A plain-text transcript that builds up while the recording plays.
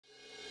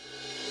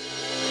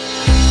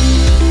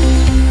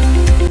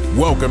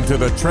Welcome to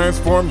the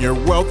Transform Your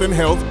Wealth and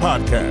Health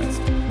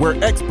podcast,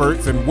 where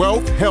experts in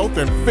wealth, health,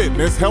 and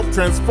fitness help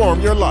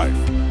transform your life.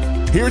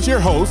 Here's your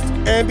host,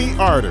 Andy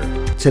Arter.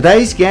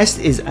 Today's guest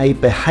is a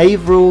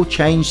behavioral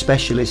change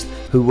specialist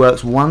who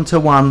works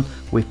one-to-one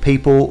with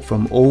people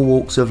from all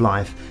walks of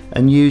life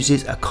and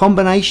uses a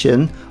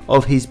combination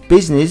of his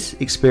business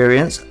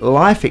experience,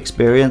 life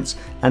experience,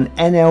 and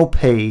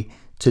NLP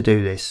to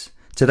do this.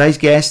 Today's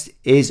guest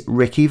is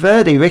Ricky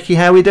Verdi. Ricky,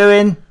 how are we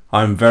doing?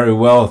 I'm very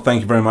well.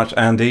 Thank you very much,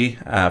 Andy,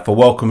 for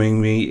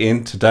welcoming me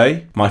in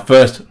today. My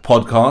first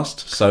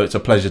podcast, so it's a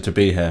pleasure to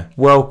be here.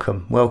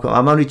 Welcome.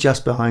 I'm only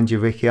just behind you,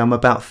 Ricky. I'm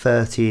about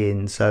 30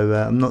 in, so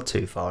I'm not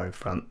too far in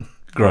front.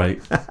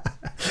 Great.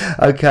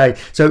 Okay,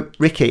 so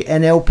Ricky,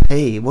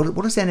 NLP. What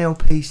does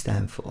NLP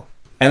stand for?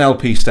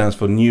 NLP stands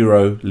for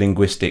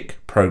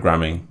Neuro-Linguistic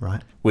Programming,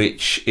 right?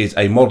 Which is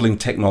a modelling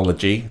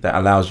technology that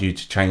allows you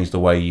to change the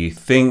way you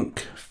think,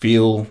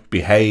 feel,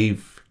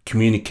 behave,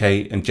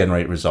 communicate and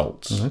generate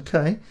results.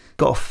 Okay.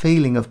 Got a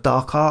feeling of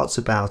dark arts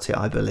about it,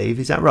 I believe.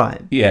 Is that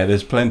right? Yeah,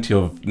 there's plenty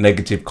of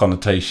negative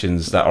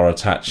connotations that are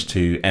attached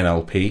to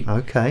NLP.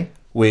 Okay.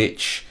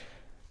 Which,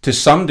 to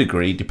some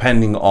degree,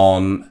 depending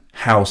on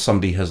how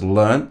somebody has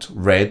learnt,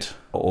 read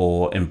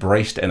or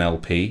embraced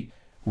NLP,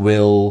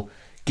 will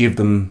give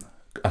them,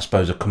 I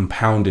suppose, a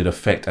compounded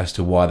effect as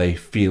to why they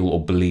feel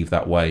or believe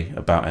that way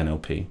about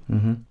NLP.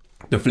 Mm-hmm.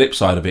 The flip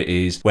side of it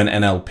is when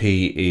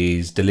NLP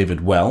is delivered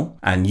well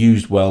and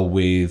used well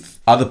with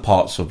other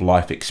parts of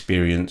life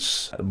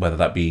experience, whether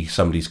that be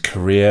somebody's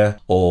career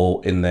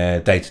or in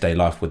their day-to-day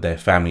life with their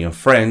family and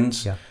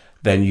friends,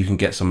 then you can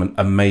get some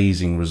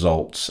amazing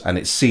results, and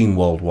it's seen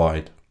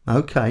worldwide.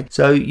 Okay.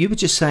 So you were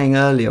just saying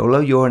earlier,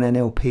 although you're an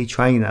NLP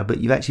trainer, but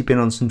you've actually been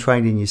on some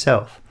training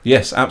yourself.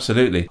 Yes,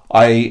 absolutely.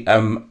 I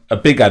am a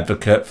big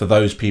advocate for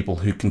those people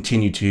who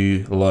continue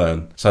to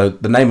learn. So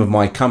the name of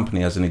my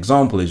company, as an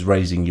example, is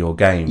Raising Your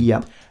Game.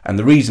 Yep. And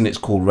the reason it's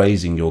called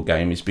Raising Your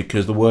Game is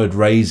because the word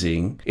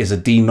raising is a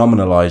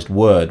denominalized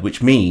word,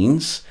 which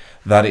means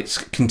that it's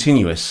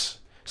continuous.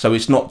 So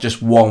it's not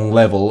just one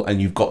level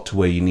and you've got to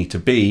where you need to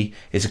be.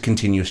 It's a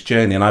continuous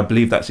journey. And I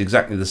believe that's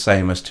exactly the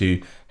same as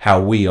to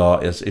how we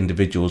are as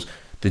individuals.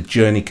 The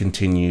journey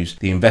continues,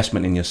 the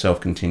investment in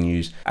yourself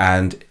continues,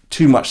 and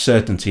too much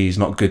certainty is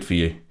not good for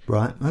you.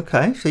 Right,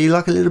 okay. So you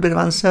like a little bit of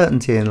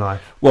uncertainty in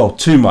life? Well,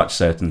 too much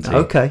certainty.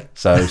 Okay.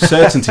 So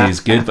certainty is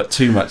good, but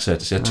too much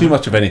certainty. Too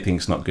much of anything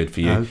is not good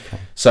for you. Okay.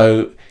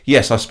 So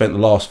yes, I spent the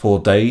last 4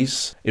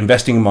 days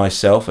investing in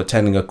myself,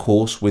 attending a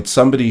course with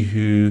somebody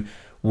who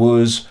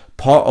was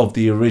part of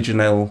the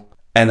original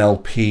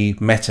NLP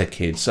Meta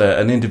Kids,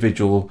 an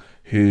individual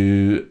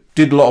who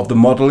did a lot of the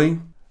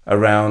modelling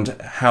around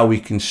how we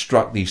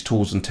construct these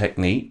tools and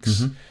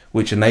techniques,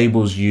 which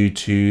enables you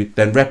to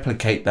then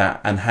replicate that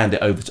and hand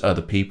it over to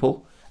other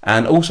people.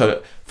 And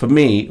also, for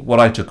me, what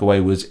I took away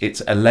was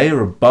it's a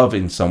layer above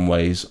in some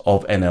ways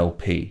of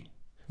NLP.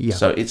 Yeah.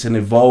 So it's an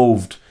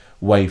evolved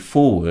way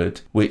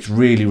forward, which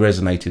really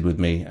resonated with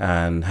me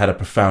and had a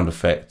profound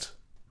effect.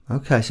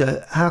 Okay,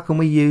 so how can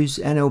we use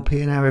NLP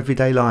in our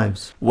everyday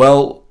lives?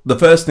 Well, the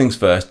first things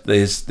first,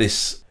 there's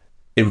this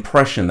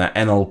impression that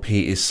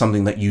NLP is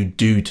something that you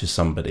do to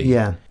somebody,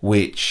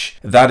 which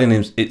that in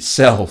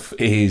itself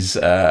is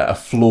a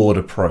flawed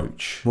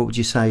approach. What would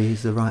you say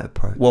is the right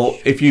approach? Well,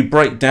 if you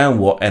break down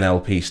what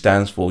NLP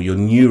stands for, your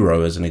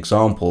neuro as an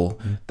example,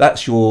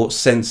 that's your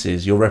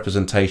senses, your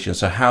representation,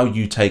 so how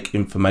you take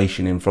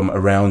information in from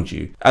around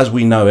you. As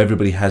we know,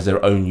 everybody has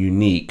their own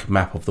unique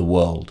map of the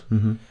world.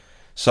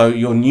 So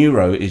your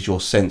neuro is your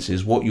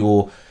senses, what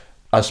you're,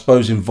 I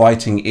suppose,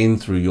 inviting in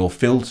through your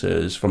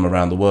filters from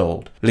around the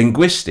world.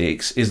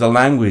 Linguistics is the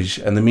language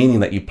and the meaning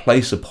that you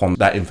place upon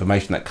that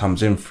information that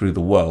comes in through the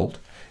world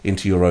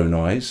into your own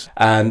eyes.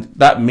 And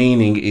that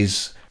meaning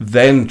is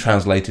then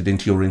translated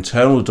into your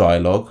internal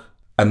dialogue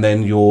and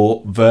then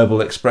your verbal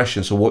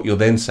expression. So what you're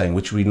then saying,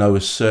 which we know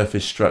as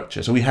surface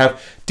structure. So we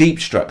have deep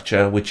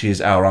structure, which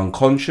is our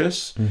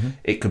unconscious.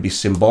 It could be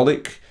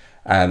symbolic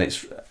and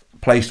it's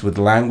placed with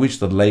language,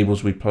 the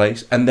labels we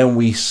place, and then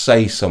we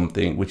say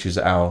something, which is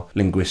our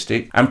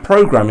linguistic. And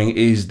programming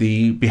is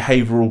the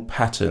behavioral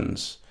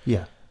patterns.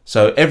 Yeah.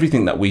 So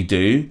everything that we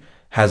do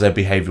has a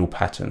behavioral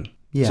pattern.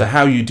 Yeah. So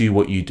how you do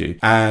what you do.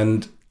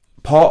 And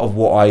part of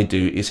what I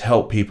do is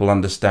help people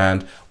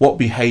understand what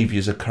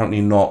behaviors are currently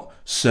not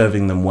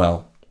serving them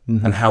well.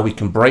 And how we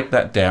can break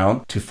that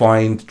down to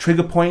find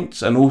trigger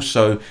points and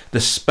also the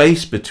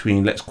space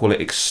between, let's call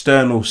it,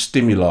 external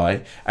stimuli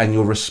and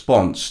your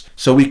response.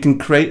 So we can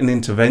create an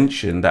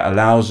intervention that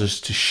allows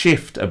us to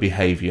shift a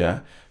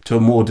behavior to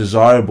a more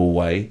desirable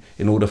way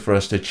in order for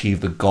us to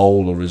achieve the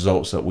goal or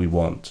results that we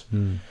want.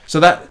 So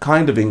that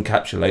kind of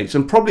encapsulates,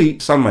 and probably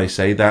some may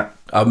say that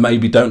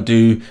maybe don't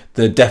do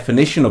the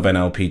definition of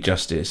NLP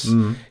justice,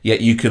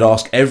 yet you could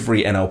ask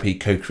every NLP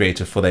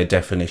co-creator for their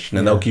definition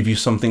and they'll give you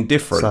something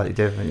different. Slightly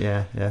different,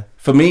 yeah.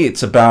 For me,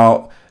 it's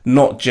about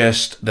not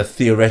just the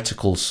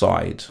theoretical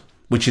side,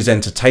 which is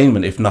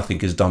entertainment if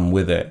nothing is done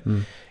with it.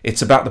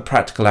 It's about the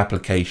practical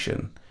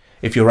application.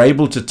 If you're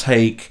able to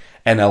take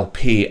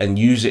NLP and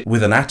use it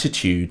with an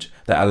attitude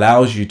that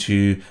allows you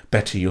to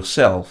better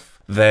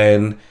yourself,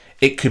 then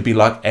it could be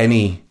like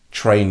any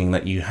training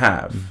that you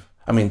have.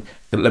 I mean,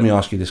 let me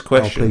ask you this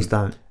question. Oh, please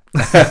don't.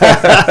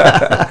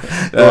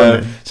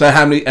 So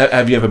how many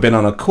have you ever been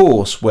on a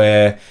course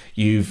where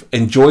you've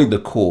enjoyed the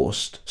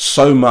course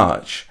so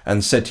much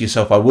and said to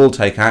yourself, I will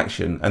take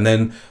action, and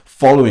then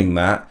following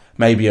that,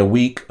 maybe a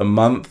week, a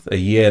month, a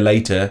year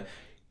later,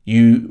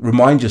 you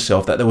remind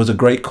yourself that there was a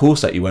great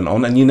course that you went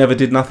on and you never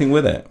did nothing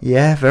with it?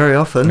 Yeah, very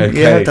often.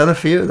 Okay. Yeah, I've done a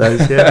few of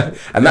those, yeah.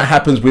 And that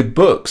happens with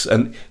books.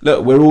 And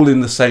look, we're all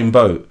in the same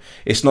boat.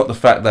 It's not the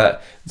fact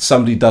that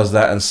somebody does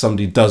that and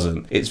somebody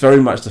doesn't. It's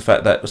very much the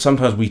fact that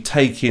sometimes we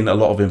take in a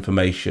lot of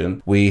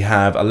information. We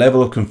have a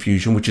level of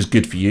confusion, which is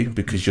good for you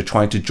because you're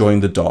trying to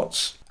join the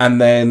dots.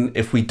 And then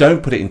if we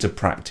don't put it into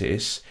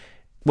practice,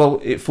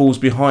 well, it falls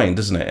behind,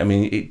 doesn't it? I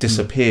mean, it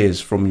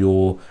disappears from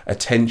your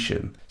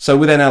attention. So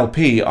with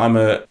NLP, I'm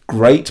a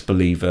great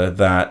believer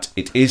that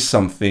it is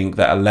something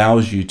that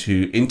allows you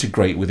to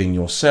integrate within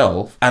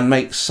yourself and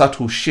make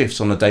subtle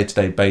shifts on a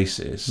day-to-day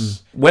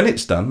basis. When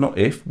it's done, not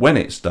if, when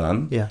it's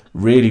done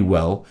really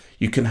well,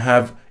 you can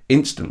have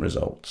instant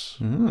results.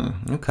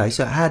 Okay,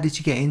 so how did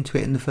you get into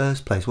it in the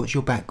first place? What's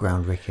your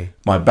background, Ricky?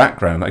 My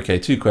background? Okay,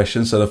 2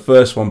 questions. So the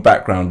first one,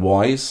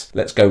 background-wise,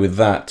 let's go with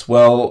that.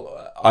 Well,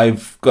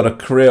 I've got a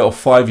career of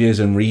 5 years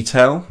in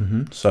retail.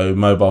 So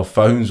mobile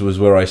phones was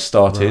where I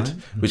started,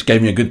 which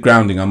gave me a good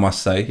grounding, I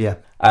must say. Yeah.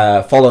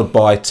 Followed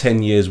by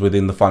 10 years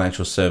within the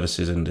financial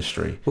services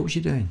industry. What was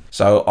you doing?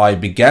 So I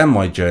began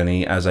my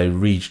journey as a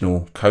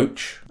regional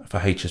coach for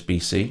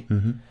HSBC.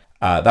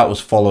 That was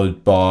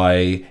followed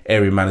by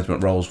area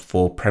management roles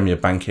for Premier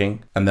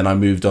Banking. And then I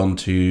moved on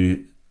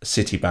to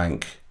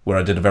Citibank, where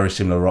I did a very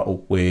similar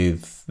role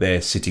with their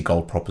City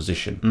Gold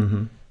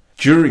proposition.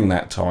 During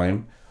that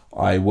time,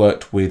 I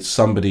worked with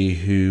somebody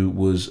who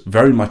was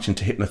very much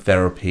into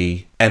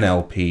hypnotherapy,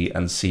 NLP,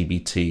 and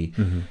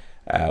CBT.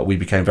 We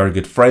became very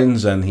good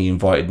friends, and he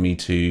invited me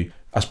to,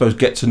 I suppose,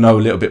 get to know a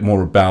little bit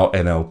more about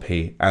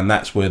NLP. And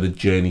that's where the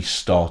journey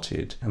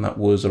started. And that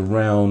was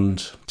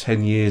around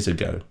 10 years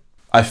ago.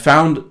 I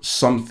found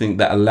something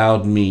that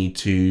allowed me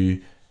to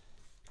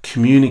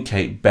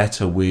communicate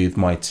better with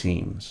my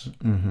teams.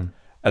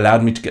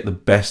 Allowed me to get the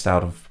best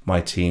out of my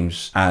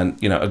teams. And,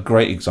 you know, a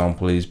great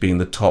example is being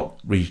the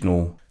top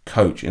regional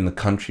coach in the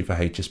country for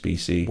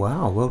HSBC.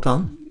 Wow, well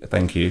done.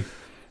 Thank you.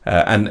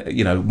 And,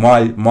 you know,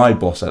 my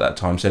boss at that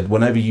time said,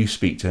 whenever you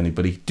speak to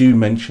anybody, do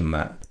mention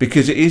that.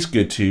 Because it is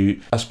good to,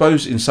 I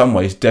suppose, in some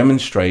ways,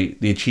 demonstrate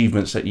the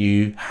achievements that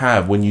you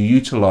have when you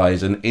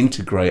utilize and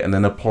integrate and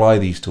then apply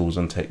these tools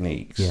and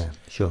techniques. Yeah,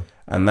 sure.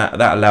 And that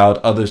allowed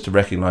others to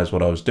recognize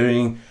what I was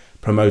doing,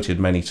 promoted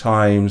many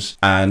times,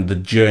 and the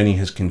journey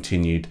has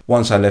continued.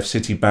 Once I left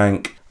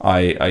Citibank,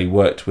 I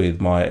worked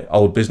with my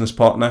old business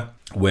partner,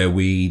 where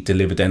we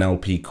delivered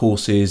NLP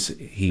courses.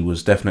 He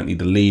was definitely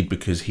the lead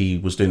because he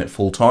was doing it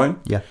full time.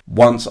 Yeah.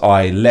 Once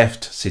I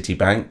left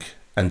Citibank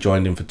and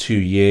joined him for 2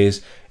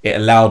 years, it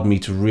allowed me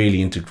to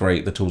really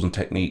integrate the tools and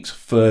techniques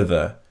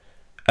further.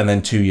 And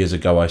then 2 years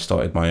ago, I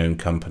started my own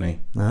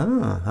company.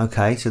 Ah,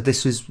 okay. So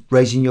this was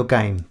raising your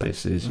game.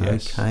 This is,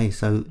 yes. Okay,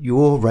 so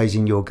you're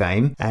raising your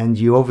game, and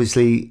you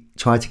obviously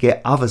try to get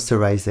others to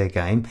raise their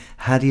game.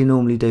 How do you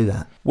normally do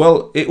that?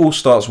 Well, it all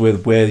starts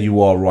with where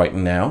you are right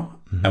now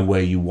and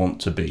where you want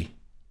to be.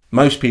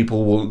 Most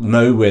people will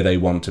know where they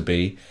want to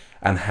be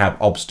and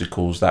have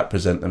obstacles that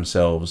present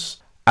themselves.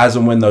 As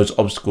and when those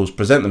obstacles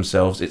present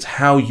themselves, it's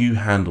how you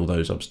handle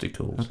those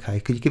obstacles. Okay,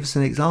 could you give us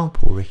an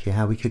example, Ricky,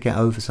 how we could get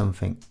over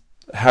something?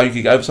 How you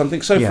could get over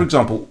something? So, Yeah. for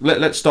example,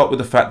 let's start with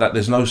the fact that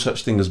there's no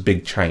such thing as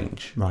big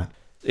change. Right.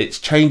 It's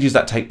changes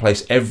that take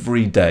place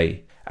every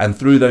day. And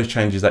through those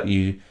changes that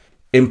you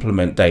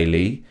implement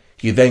daily,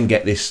 you then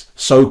get this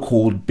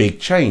so-called big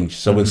change.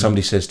 So when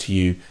somebody says to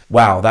you,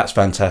 wow, that's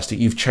fantastic,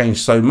 you've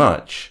changed so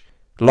much,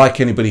 like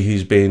anybody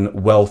who's been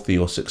wealthy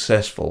or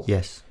successful.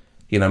 Yes.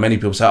 You know, many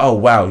people say, oh,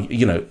 wow,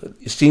 you know,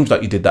 it seems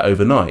like you did that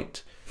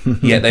overnight.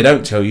 Yet they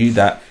don't tell you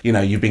that, you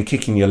know, you've been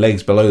kicking your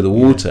legs below the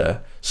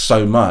water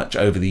so much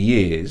over the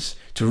years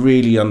to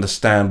really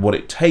understand what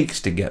it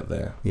takes to get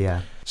there.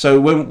 Yeah. So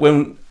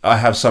when I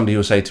have somebody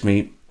who'll say to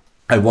me,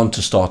 I want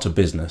to start a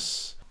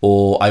business,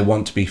 or I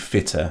want to be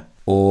fitter,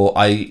 or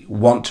I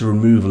want to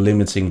remove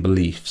limiting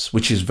beliefs,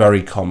 which is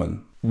very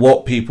common.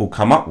 What people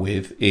come up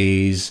with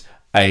is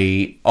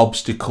a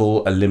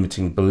obstacle, a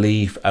limiting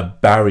belief, a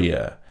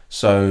barrier.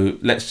 So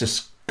let's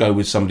just go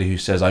with somebody who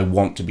says, I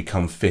want to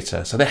become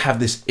fitter. So they have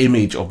this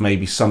image of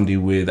maybe somebody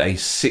with a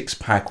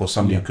 6-pack or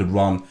somebody who could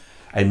run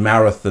a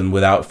marathon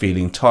without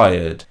feeling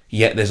tired.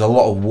 Yet there's a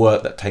lot of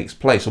work that takes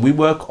place. So we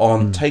work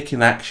on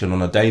taking action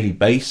on a daily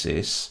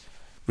basis,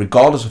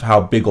 regardless of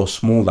how big or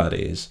small that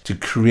is, to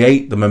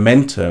create the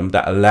momentum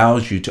that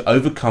allows you to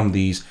overcome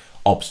these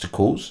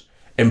obstacles,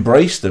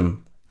 embrace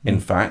them,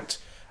 in fact,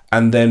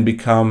 and then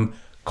become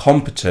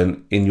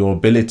competent in your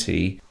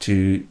ability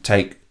to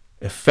take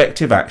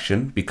effective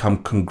action,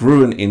 become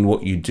congruent in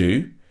what you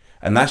do.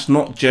 And that's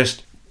not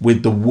just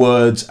with the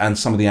words and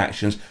some of the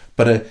actions,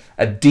 but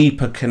a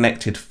deeper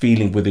connected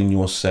feeling within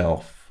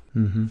yourself.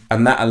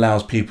 And that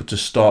allows people to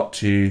start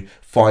to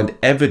find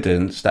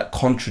evidence that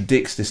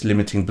contradicts this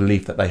limiting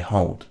belief that they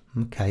hold.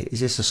 Okay,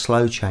 is this a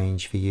slow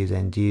change for you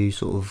then? Do you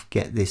sort of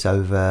get this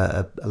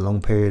over a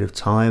long period of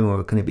time,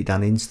 or can it be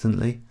done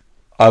instantly?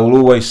 I will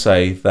always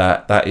say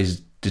that that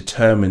is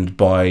determined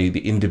by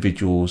the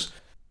individual's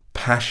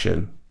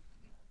passion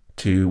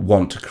to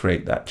want to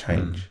create that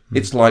change.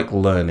 It's like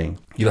learning.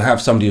 You'll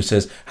have somebody who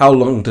says, how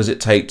long does it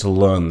take to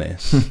learn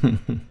this?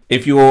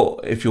 If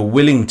you're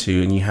willing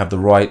to, and you have the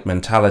right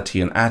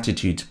mentality and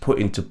attitude to put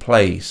into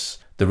place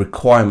the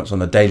requirements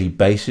on a daily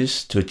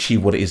basis to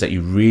achieve what it is that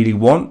you really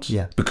want,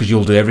 because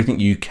you'll do everything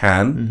you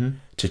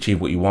can to achieve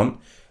what you want,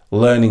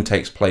 learning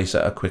takes place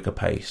at a quicker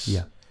pace.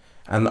 Yeah.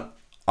 And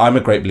I'm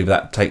a great believer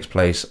that takes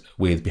place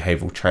with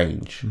behavioural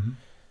change.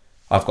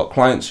 I've got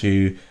clients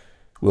who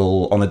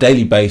will, on a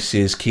daily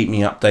basis, keep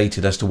me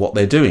updated as to what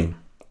they're doing.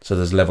 So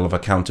there's a level of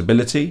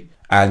accountability,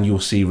 and you'll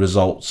see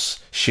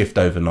results shift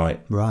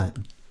overnight. Right.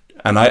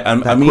 And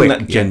I mean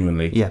that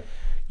genuinely. Yeah.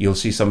 You'll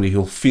see somebody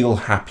who'll feel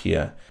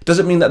happier. It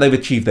doesn't mean that they've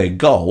achieved their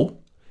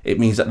goal. It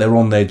means that they're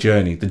on their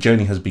journey. The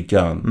journey has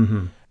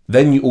begun.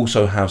 Then you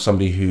also have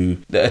somebody who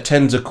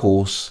attends a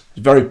course,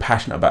 is very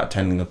passionate about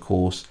attending a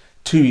course.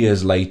 2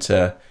 years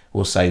later,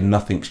 will say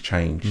nothing's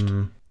changed.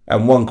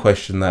 And one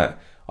question that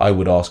I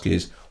would ask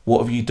is, what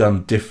have you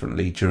done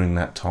differently during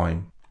that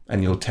time?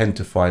 And you'll tend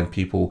to find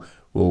people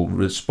will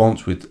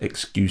respond with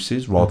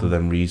excuses rather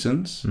than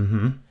reasons.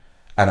 And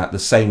at the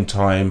same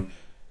time,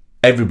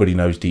 everybody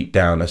knows deep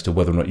down as to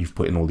whether or not you've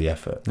put in all the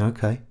effort.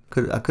 Okay.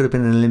 I could have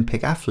been an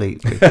Olympic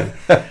athlete.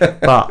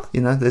 But,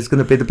 there's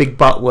going to be the big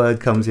but word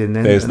comes in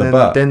then. There's the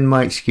but. Then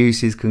my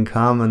excuses can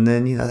come, and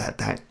then,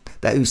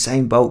 that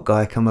Usain Bolt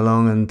guy come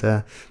along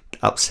and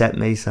upset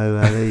me, so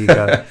there you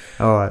go.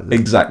 All right.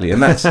 Exactly.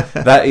 And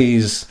that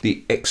is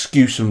the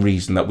excuse and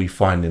reason that we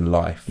find in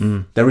life.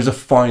 There is a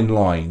fine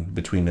line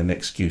between an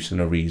excuse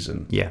and a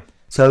reason. Yeah.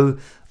 So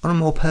on a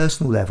more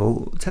personal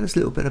level, tell us a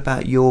little bit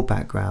about your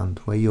background,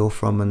 where you're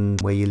from and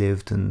where you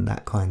lived and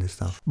that kind of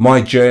stuff.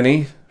 My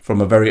journey from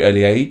a very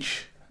early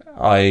age,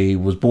 I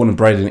was born and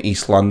bred in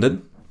East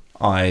London.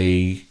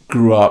 I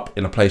grew up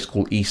in a place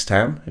called East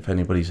Ham, if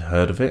anybody's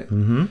heard of it.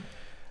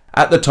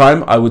 At the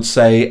time, I would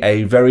say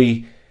a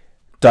very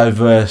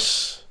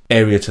diverse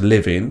area to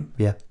live in,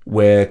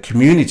 where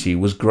community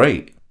was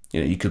great.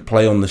 You could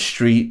play on the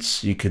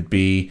streets, you could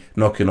be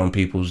knocking on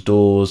people's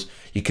doors,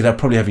 you could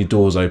probably have your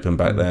doors open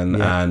back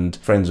then, and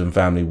friends and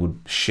family would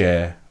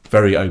share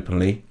very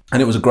openly.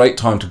 And it was a great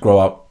time to grow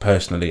up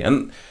personally.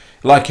 And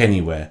like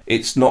anywhere,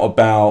 it's not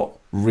about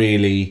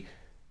really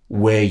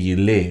where you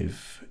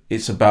live,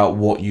 it's about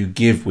what you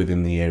give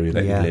within the area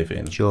that you live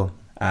in. Sure.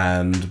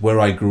 And where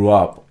I grew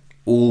up,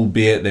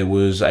 albeit there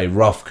was a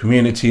rough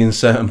community in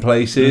certain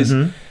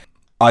places,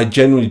 I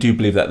genuinely do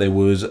believe that there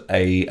was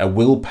a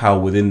willpower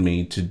within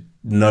me to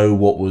know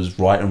what was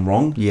right and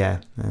wrong. Yeah,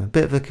 a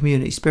bit of a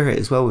community spirit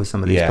as well with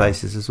some of these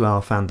places as well.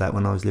 I found that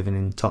when I was living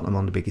in Tottenham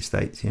on the big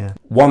estates,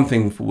 One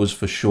thing was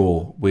for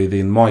sure,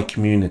 within my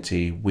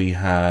community, we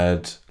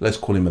had, let's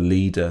call him a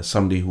leader,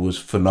 somebody who was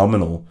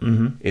phenomenal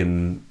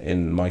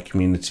in my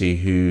community,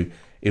 who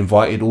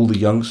invited all the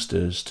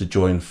youngsters to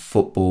join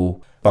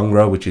football,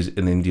 Bhangra, which is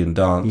an Indian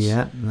dance,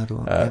 another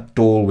one,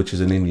 Dol, which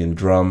is an Indian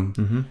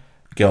drum,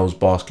 girls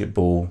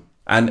basketball.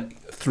 And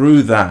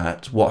through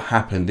that, what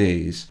happened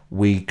is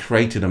we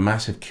created a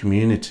massive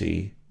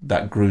community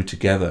that grew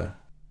together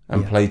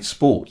and played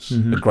sports,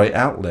 a great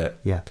outlet.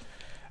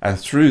 And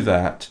through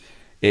that,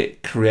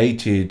 it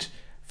created,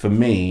 for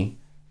me,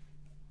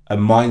 a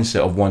mindset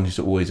of one who's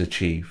always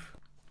achieve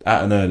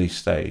at an early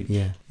stage.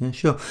 Yeah,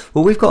 sure.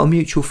 Well, we've got a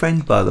mutual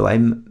friend, by the way,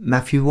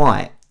 Matthew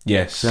White.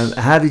 Yes. So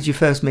how did you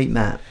first meet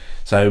Matt?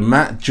 So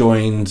Matt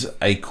joined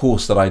a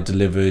course that I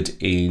delivered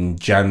in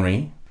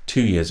January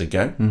 2 years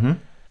ago.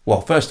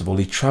 Well, first of all,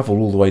 he travelled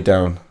all the way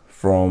down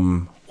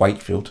from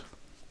Wakefield.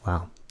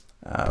 Wow.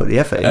 Put the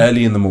effort in.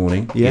 Early in the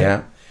morning.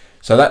 Yeah.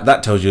 So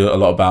that tells you a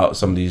lot about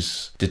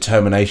somebody's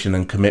determination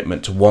and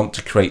commitment to want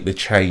to create the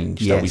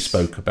change that we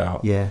spoke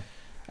about. Yeah.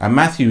 And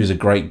Matthew is a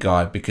great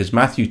guy because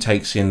Matthew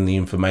takes in the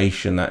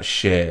information that's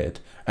shared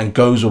and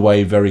goes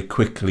away very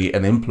quickly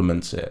and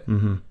implements it.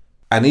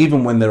 And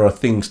even when there are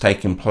things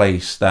taking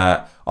place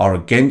that are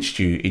against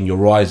you in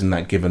your eyes in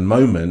that given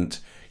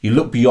moment, you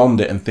look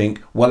beyond it and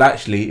think, well,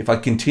 actually, if I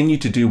continue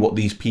to do what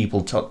these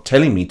people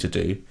telling me to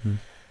do,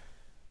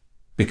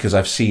 because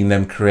I've seen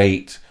them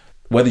create,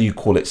 whether you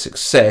call it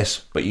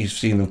success, but you've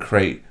seen them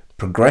create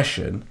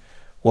progression,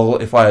 well,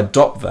 if I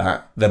adopt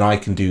that, then I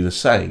can do the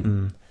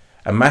same.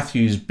 And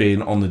Matthew's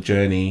been on the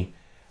journey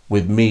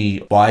with me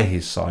by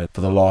his side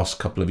for the last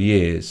couple of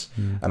years.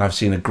 And I've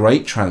seen a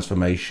great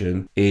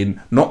transformation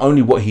in not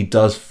only what he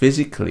does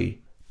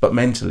physically, but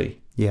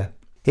mentally. Yeah.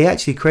 He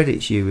actually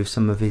credits you with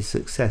some of his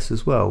success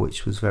as well,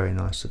 which was very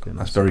nice of him.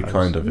 That's very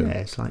kind of him. Yeah,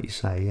 it's like you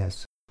say,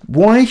 yes.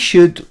 Why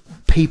should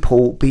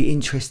people be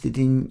interested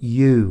in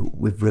you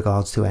with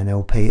regards to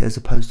NLP as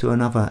opposed to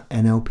another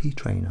NLP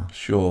trainer?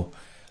 Sure.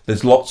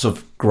 There's lots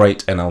of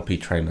great NLP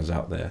trainers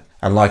out there.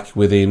 And like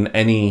within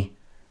any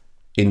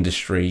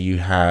industry, you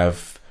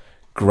have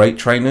great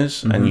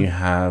trainers and you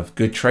have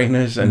good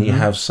trainers and you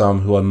have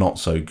some who are not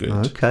so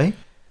good. Okay.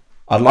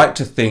 I'd like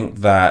to think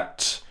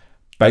that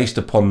based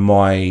upon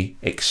my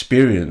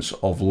experience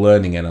of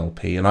learning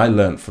NLP, and I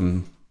learned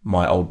from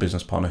my old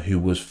business partner who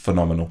was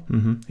phenomenal.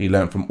 He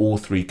learned from all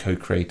three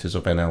co-creators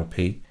of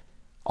NLP.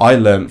 I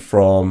learned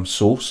from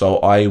Source, so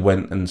I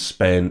went and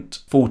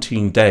spent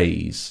 14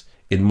 days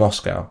in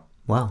Moscow.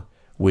 Wow.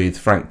 With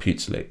Frank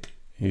Putzlik,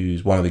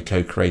 who's one of the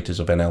co-creators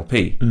of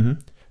NLP,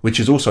 which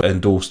is also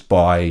endorsed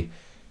by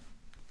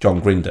John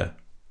Grinder.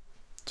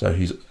 So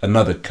he's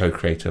another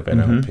co-creator of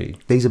NLP.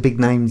 These are big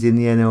names in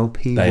the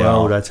NLP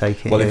world, I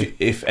take it. Well,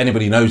 if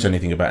anybody knows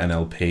anything about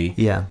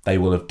NLP, they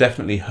will have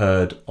definitely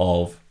heard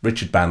of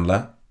Richard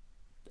Bandler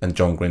and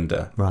John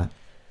Grinder. Right.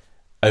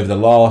 Over the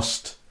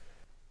last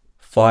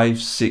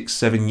 5, 6,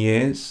 7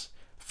 years,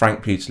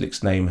 Frank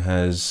Putzlik's name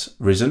has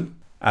risen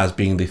as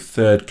being the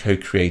third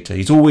co-creator.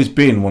 He's always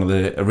been one of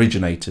the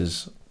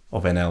originators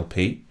of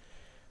NLP.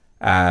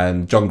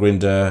 And John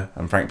Grinder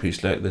and Frank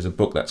Putzlik, there's a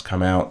book that's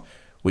come out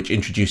which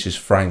introduces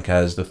Frank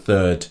as the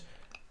third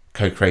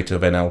co-creator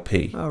of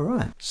NLP. All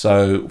right.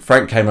 So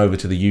Frank came over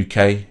to the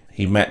UK,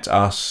 he met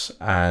us,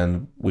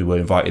 and we were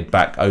invited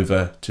back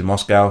over to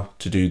Moscow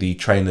to do the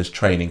trainers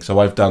training. So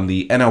I've done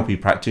the NLP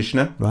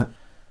practitioner. Right.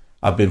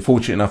 I've been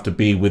fortunate enough to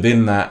be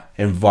within that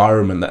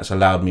environment that's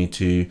allowed me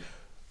to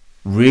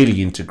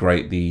really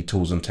integrate the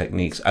tools and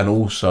techniques and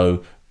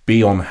also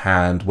be on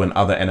hand when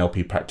other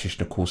NLP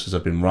practitioner courses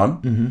have been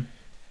run.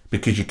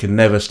 Because you can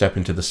never step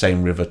into the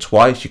same river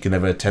twice, you can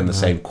never attend the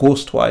same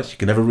course twice, you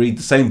can never read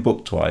the same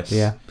book twice.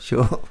 Yeah,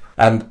 sure.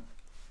 And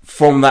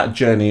from that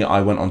journey,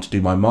 I went on to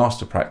do my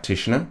master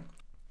practitioner.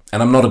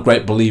 And I'm not a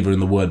great believer in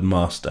the word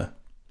master.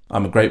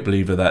 I'm a great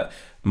believer that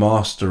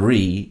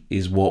mastery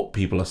is what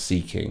people are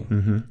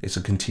seeking. It's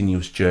a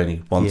continuous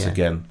journey once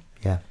again.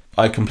 Yeah.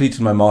 I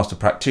completed my master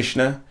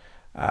practitioner,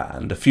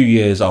 and a few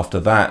years after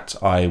that,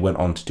 I went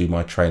on to do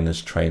my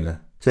trainer's trainer.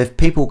 So if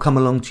people come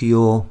along to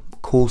your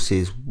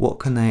courses, what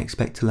can they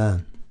expect to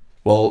learn?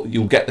 Well,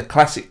 you'll get the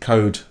classic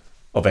code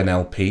of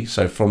NLP,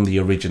 so from the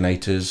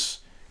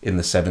originators in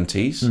the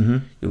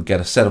 70s. You'll get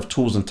a set of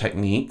tools and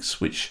techniques,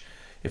 which,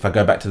 if I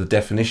go back to the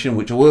definition,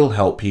 which will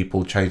help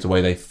people change the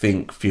way they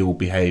think, feel,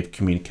 behave,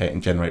 communicate,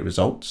 and generate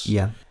results.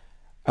 Yeah.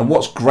 And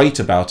what's great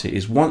about it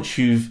is once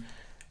you've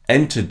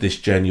entered this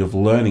journey of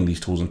learning these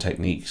tools and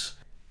techniques,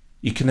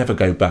 you can never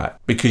go back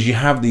because you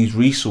have these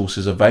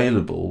resources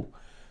available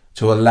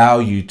to allow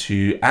you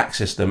to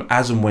access them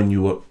as and when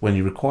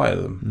you require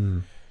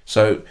them.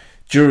 So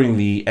during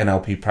the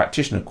NLP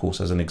practitioner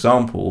course, as an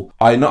example,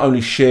 I not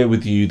only share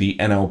with you the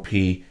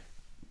NLP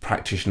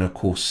practitioner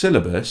course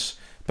syllabus,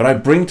 but I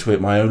bring to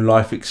it my own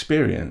life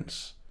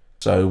experience.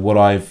 So what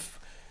I've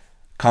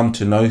come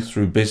to know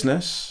through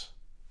business,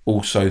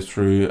 also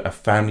through a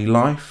family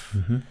life,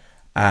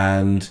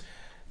 and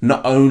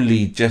not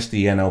only just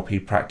the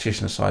NLP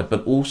practitioner side,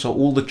 but also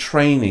all the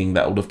training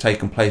that would have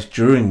taken place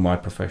during my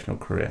professional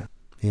career.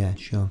 Yeah,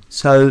 sure.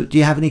 So do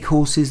you have any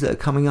courses that are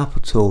coming up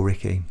at all,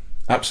 Ricky?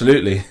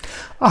 Absolutely.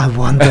 I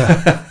wonder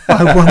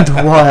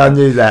why I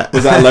knew that.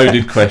 Was that a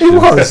loaded question? It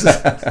was.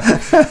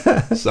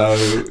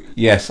 So,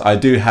 yes, I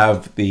do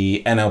have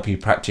the NLP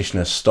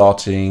practitioner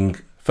starting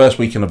first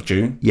weekend of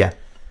June. Yeah.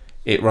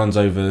 It runs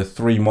over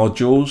 3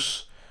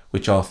 modules,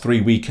 which are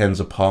 3 weekends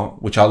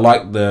apart, which I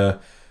like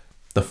the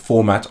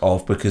format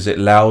of because it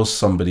allows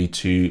somebody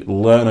to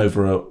learn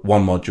over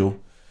one module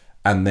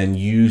and then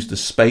use the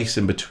space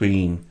in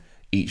between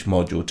each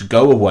module to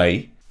go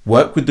away,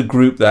 work with the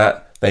group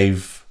that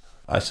they've,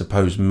 I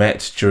suppose,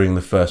 met during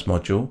the first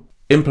module,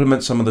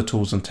 implement some of the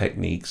tools and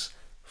techniques,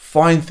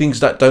 find things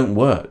that don't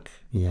work,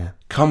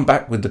 come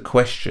back with the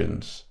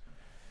questions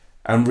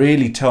and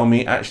really tell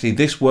me, actually,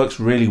 this works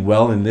really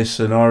well in this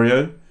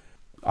scenario.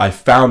 I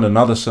found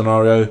another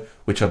scenario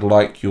which I'd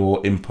like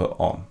your input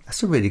on.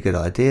 That's a really good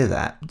idea,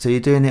 that. So you're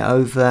doing it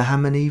over how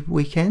many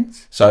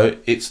weekends? So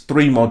it's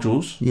 3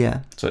 modules.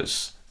 Yeah. So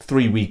it's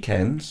 3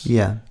 weekends.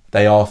 Yeah.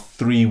 They are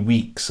 3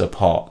 weeks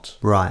apart.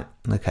 Right.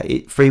 Okay.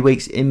 3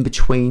 weeks in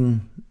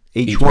between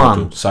each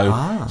one. Module. So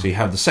you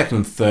have the 2nd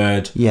and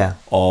 3rd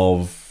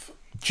of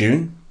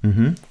June,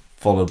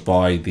 followed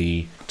by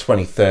the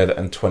 23rd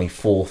and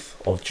 24th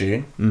of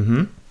June,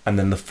 and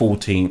then the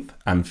 14th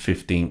and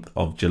 15th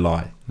of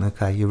July.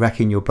 Okay, you're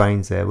racking your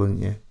brains there,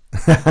 wouldn't you?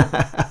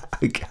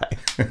 Okay.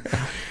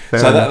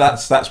 So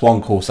that's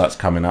one course that's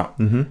coming up.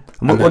 And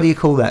what do you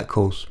call that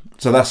course?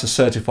 So that's a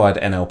certified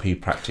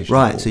NLP practitioner.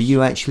 Right, course. so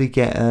you actually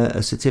get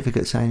a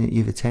certificate saying that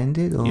you've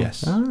attended? Or?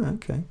 Yes. Oh,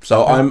 okay.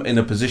 So I'm in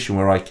a position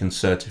where I can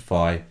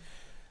certify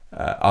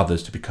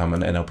others to become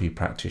an NLP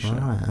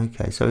practitioner. Right,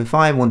 okay. So if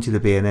I wanted to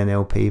be an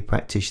NLP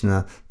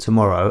practitioner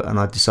tomorrow and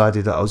I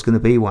decided that I was going to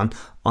be one,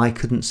 I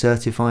couldn't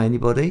certify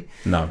anybody?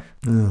 No.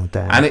 Oh,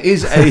 damn. And it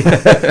is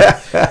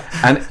the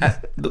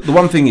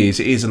one thing is,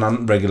 it is an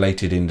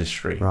unregulated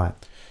industry. Right.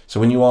 So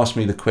when you ask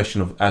me the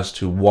question of as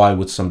to why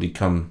would somebody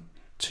come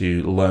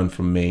to learn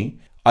from me,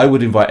 I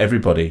would invite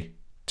everybody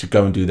to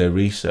go and do their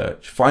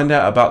research. Find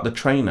out about the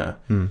trainer.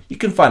 You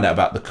can find out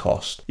about the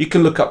cost. You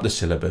can look up the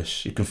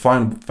syllabus. You can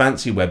find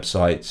fancy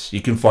websites.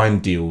 You can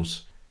find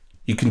deals.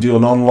 You can do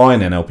an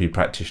online NLP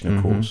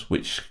practitioner course,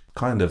 which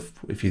kind of,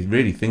 if you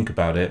really think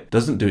about it,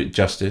 doesn't do it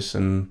justice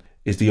and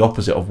is the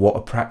opposite of what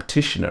a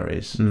practitioner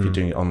is if you're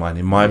doing it online,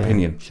 in my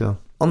opinion. Sure.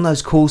 On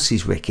those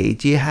courses, Ricky,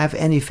 do you have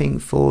anything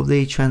for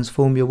the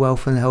Transform Your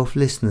Wealth and Health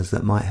listeners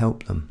that might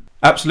help them?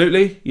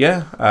 Absolutely,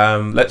 yeah.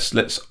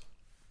 Let's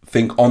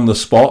think on the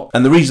spot.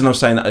 And the reason I'm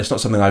saying that it's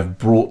not something I've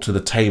brought to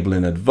the table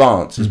in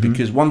advance is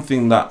because one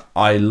thing that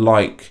I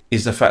like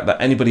is the fact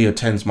that anybody who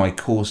attends my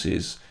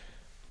courses,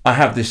 I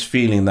have this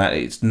feeling that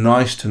it's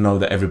nice to know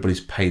that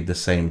everybody's paid the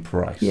same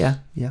price. Yeah.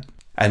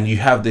 And you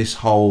have this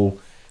whole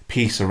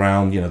piece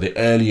around, the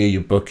earlier you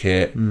book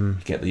it, you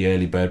get the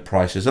early bird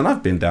prices. And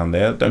I've been down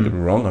there, don't get me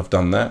wrong, I've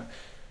done that.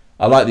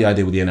 I like the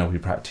idea with the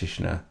NLP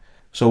practitioner.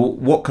 So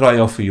what could I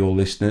offer your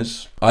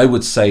listeners? I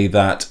would say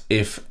that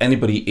if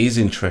anybody is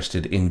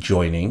interested in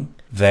joining,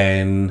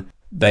 then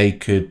they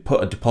could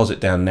put a deposit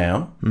down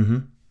now.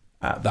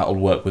 That'll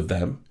work with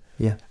them.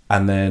 Yeah.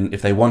 And then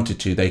if they wanted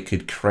to, they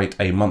could create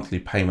a monthly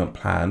payment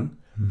plan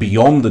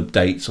beyond the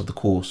dates of the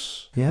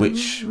course,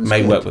 which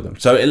may work with them.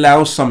 So it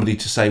allows somebody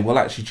to say, well,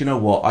 actually, do you know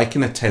what? I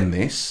can attend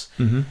this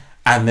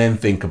and then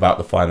think about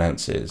the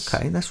finances.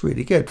 Okay, that's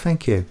really good.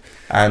 Thank you.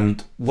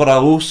 And what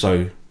I'll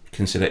also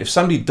consider, if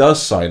somebody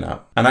does sign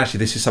up, and actually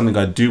this is something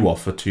I do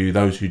offer to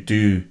those who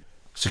do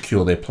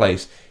secure their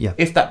place,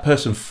 if that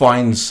person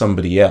finds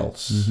somebody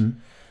else,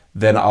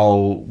 then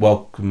I'll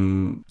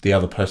welcome the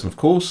other person, of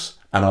course,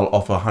 and I'll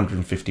offer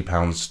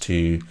 £150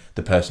 to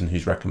the person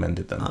who's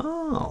recommended them.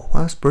 Oh,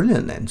 well, that's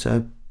brilliant then.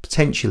 So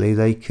potentially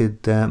they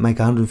could make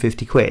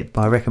 150 quid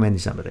by recommending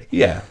somebody.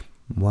 Yeah.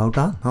 Well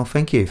done. Oh,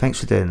 thank you. Thanks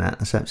for doing that.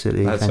 That's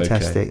absolutely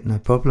fantastic. Okay. No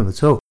problem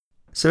at all.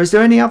 So is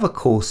there any other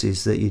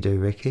courses that you do,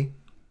 Ricky?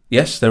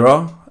 Yes, there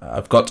are.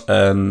 I've got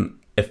an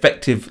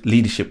effective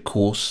leadership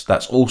course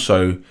that's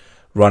also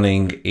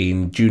running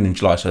in June and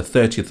July, so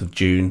 30th of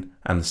June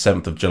and the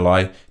 7th of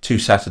July, 2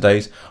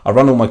 Saturdays. I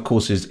run all my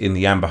courses in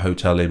the Amber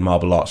Hotel in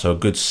Marble Arch, so a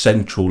good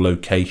central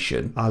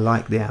location. I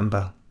like the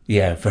Amber.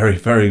 Yeah, very,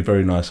 very,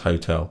 very nice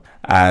hotel.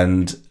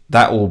 And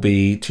that will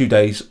be 2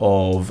 days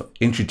of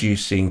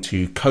introducing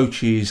to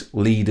coaches,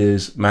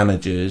 leaders,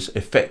 managers,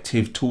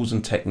 effective tools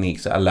and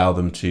techniques that allow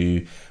them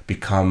to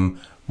become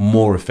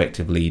more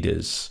effective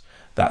leaders.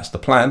 That's the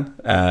plan,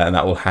 and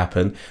that will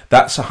happen.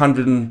 That's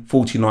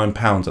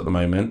 £149 at the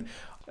moment.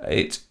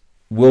 It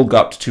will go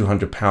up to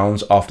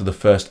 £200 after the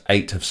first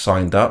 8 have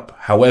signed up.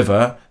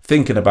 However,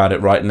 thinking about it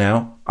right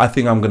now, I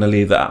think I'm going to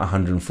leave that at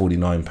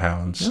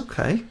 £149.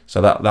 Okay. So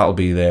that'll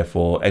be there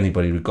for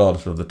anybody,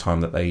 regardless of the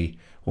time that they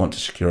want to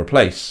secure a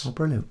place. Oh,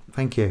 brilliant.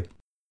 Thank you.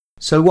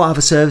 So what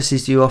other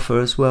services do you offer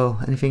as well?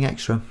 Anything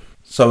extra?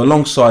 So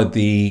alongside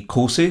the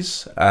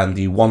courses and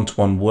the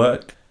one-to-one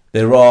work,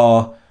 there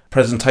are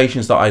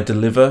presentations that I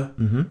deliver.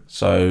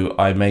 So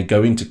I may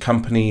go into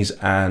companies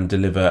and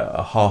deliver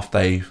a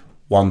half-day,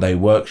 one-day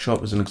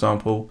workshop as an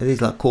example. Are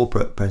these like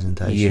corporate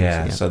presentations?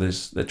 Yeah, so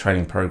there's the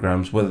training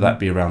programs, whether that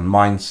be around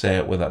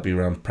mindset, whether that be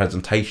around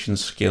presentation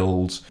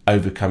skills,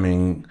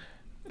 overcoming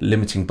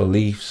limiting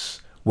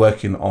beliefs,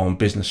 working on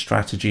business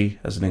strategy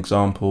as an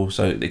example.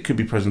 So it could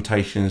be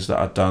presentations that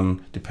are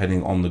done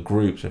depending on the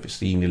group. So if it's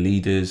senior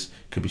leaders,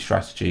 it could be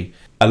strategy.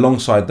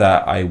 Alongside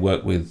that, I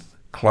work with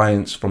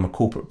clients from a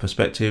corporate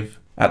perspective.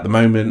 At the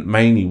moment,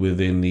 mainly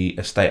within the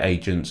estate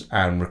agents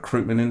and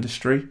recruitment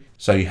industry.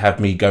 So you have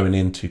me going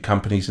into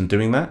companies and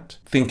doing that.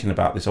 Thinking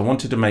about this, I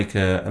wanted to make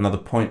another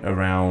point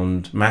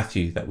around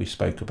Matthew that we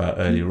spoke about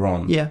earlier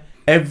on. Yeah.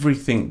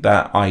 Everything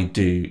that I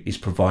do is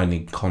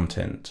providing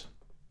content.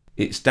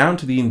 It's down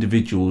to the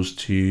individuals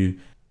to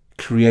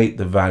create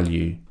the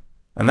value.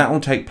 And that will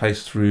take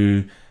place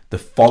through the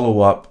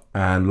follow-up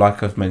and,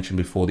 like I've mentioned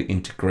before, the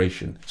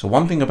integration. So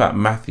one thing about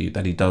Matthew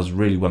that he does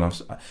really well,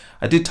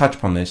 I did touch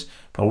upon this,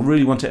 but I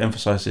really want to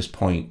emphasize this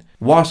point.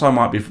 Whilst I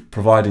might be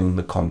providing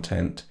the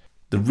content,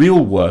 the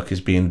real work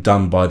is being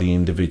done by the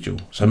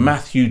individual. So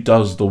Matthew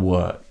does the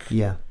work.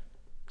 Yeah.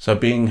 So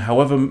being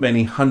however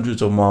many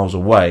hundreds of miles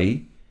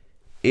away,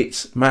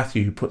 it's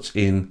Matthew who puts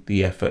in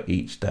the effort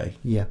each day.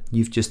 Yeah.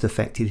 You've just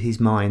affected his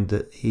mind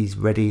that he's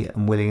ready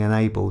and willing and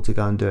able to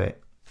go and do it.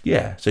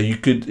 Yeah. So you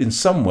could, in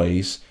some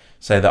ways,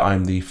 say that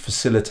I'm the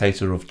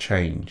facilitator of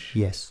change.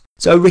 Yes.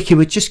 So, Ricky,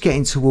 we're just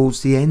getting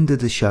towards the end of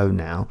the show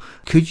now.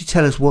 Could you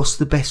tell us what's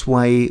the best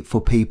way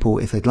for people,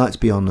 if they'd like to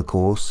be on the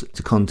course,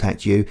 to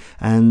contact you,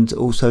 and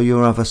also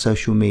your other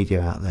social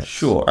media outlets?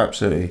 Sure,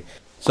 absolutely.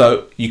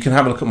 So you can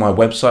have a look at my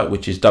website,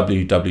 which is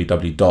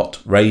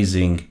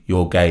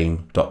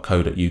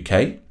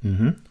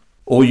www.raisingyourgame.co.uk.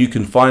 Or you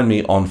can find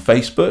me on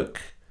Facebook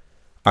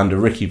under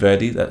Ricky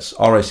Verdi. That's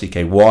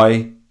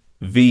RICKYVIRDEE.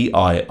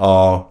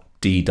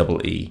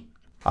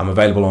 I'm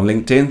available on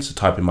LinkedIn, so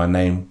type in my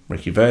name,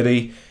 Ricky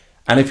Verdi.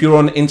 And if you're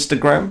on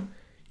Instagram,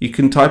 you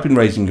can type in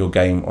Raising Your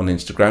Game on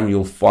Instagram.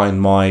 You'll find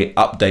my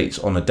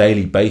updates on a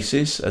daily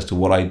basis as to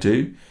what I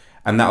do.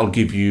 And that'll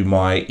give you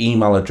my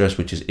email address,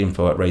 which is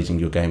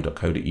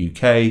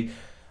info@raisingyourgame.co.uk.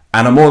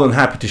 And I'm more than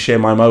happy to share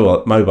my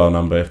mobile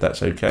number if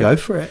that's okay. Go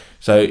for it.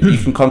 So you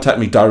can contact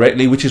me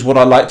directly, which is what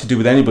I like to do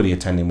with anybody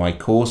attending my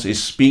course,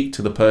 is speak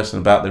to the person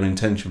about their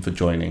intention for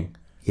joining.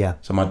 Yeah.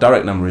 So my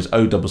direct number is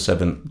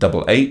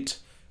 07788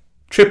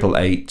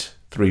 888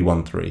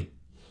 313.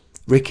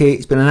 Ricky,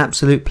 it's been an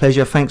absolute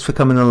pleasure. Thanks for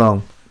coming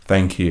along.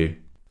 Thank you.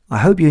 I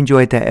hope you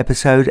enjoyed that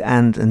episode,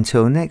 and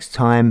until next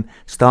time,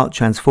 start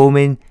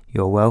transforming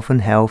your wealth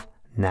and health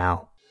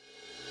now.